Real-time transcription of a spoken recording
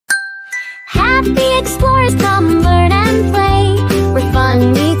Happy explorers, come learn and play, where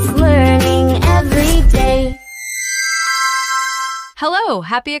fun meets learning every day. Hello,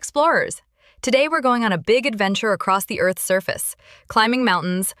 happy explorers! Today we're going on a big adventure across the Earth's surface, climbing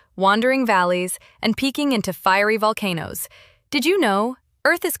mountains, wandering valleys, and peeking into fiery volcanoes. Did you know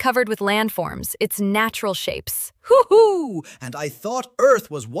Earth is covered with landforms, its natural shapes? Hoo-hoo! And I thought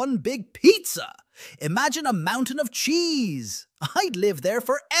Earth was one big pizza. Imagine a mountain of cheese. I'd live there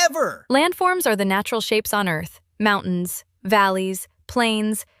forever. Landforms are the natural shapes on Earth: mountains, valleys,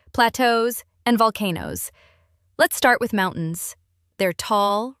 plains, plateaus, and volcanoes. Let's start with mountains. They're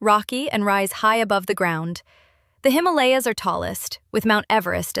tall, rocky, and rise high above the ground. The Himalayas are tallest, with Mount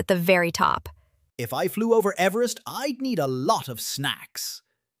Everest at the very top. If I flew over Everest, I'd need a lot of snacks.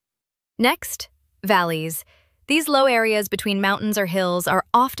 Next, valleys. These low areas between mountains or hills are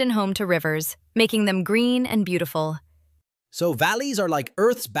often home to rivers, making them green and beautiful. So valleys are like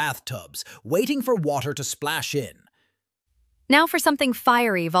Earth's bathtubs, waiting for water to splash in. Now for something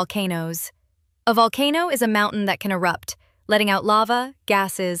fiery: volcanoes. A volcano is a mountain that can erupt, letting out lava,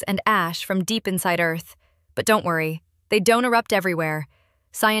 gases, and ash from deep inside Earth. But don't worry, they don't erupt everywhere.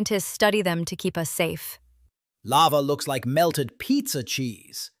 Scientists study them to keep us safe. Lava looks like melted pizza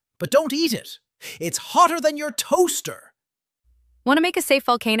cheese, but don't eat it. It's hotter than your toaster. Want to make a safe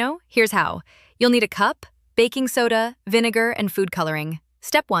volcano? Here's how. You'll need a cup, baking soda, vinegar, and food coloring.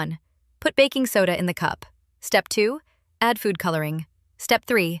 Step 1. Put baking soda in the cup. Step 2. Add food coloring. Step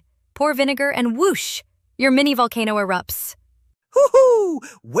 3. Pour vinegar and whoosh! Your mini volcano erupts. Hoo-hoo!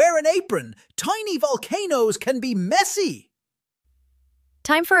 Wear an apron. Tiny volcanoes can be messy.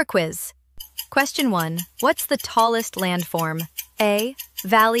 Time for a quiz. Question 1. What's the tallest landform? A.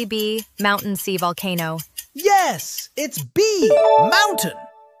 Valley. B. Mountain. C. Volcano. Yes, it's B, mountain.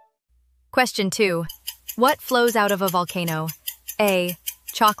 Question 2. What flows out of a volcano? A.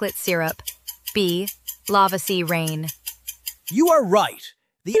 Chocolate syrup. B. Lava. C. Rain. You are right.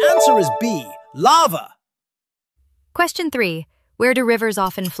 The answer is B, lava. Question 3. Where do rivers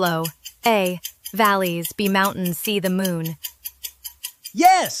often flow? A. Valleys. B. Mountains. C. The moon.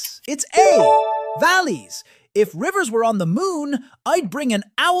 Yes, it's A, valleys. If rivers were on the moon, I'd bring an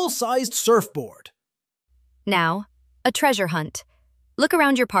owl-sized surfboard. Now, a treasure hunt. Look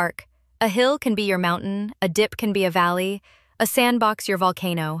around your park. A hill can be your mountain, a dip can be a valley, a sandbox your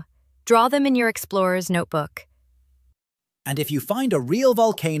volcano. Draw them in your explorer's notebook. And if you find a real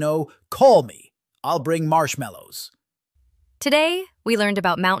volcano, call me. I'll bring marshmallows. Today, we learned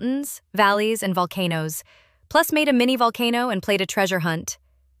about mountains, valleys, and volcanoes, plus made a mini volcano and played a treasure hunt.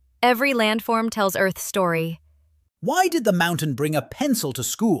 Every landform tells Earth's story. Why did the mountain bring a pencil to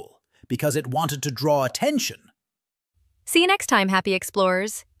school? Because it wanted to draw attention. See you next time, happy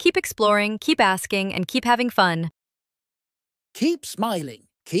explorers. Keep exploring, keep asking, and keep having fun. Keep smiling,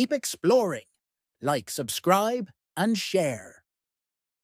 keep exploring. Like, subscribe, and share.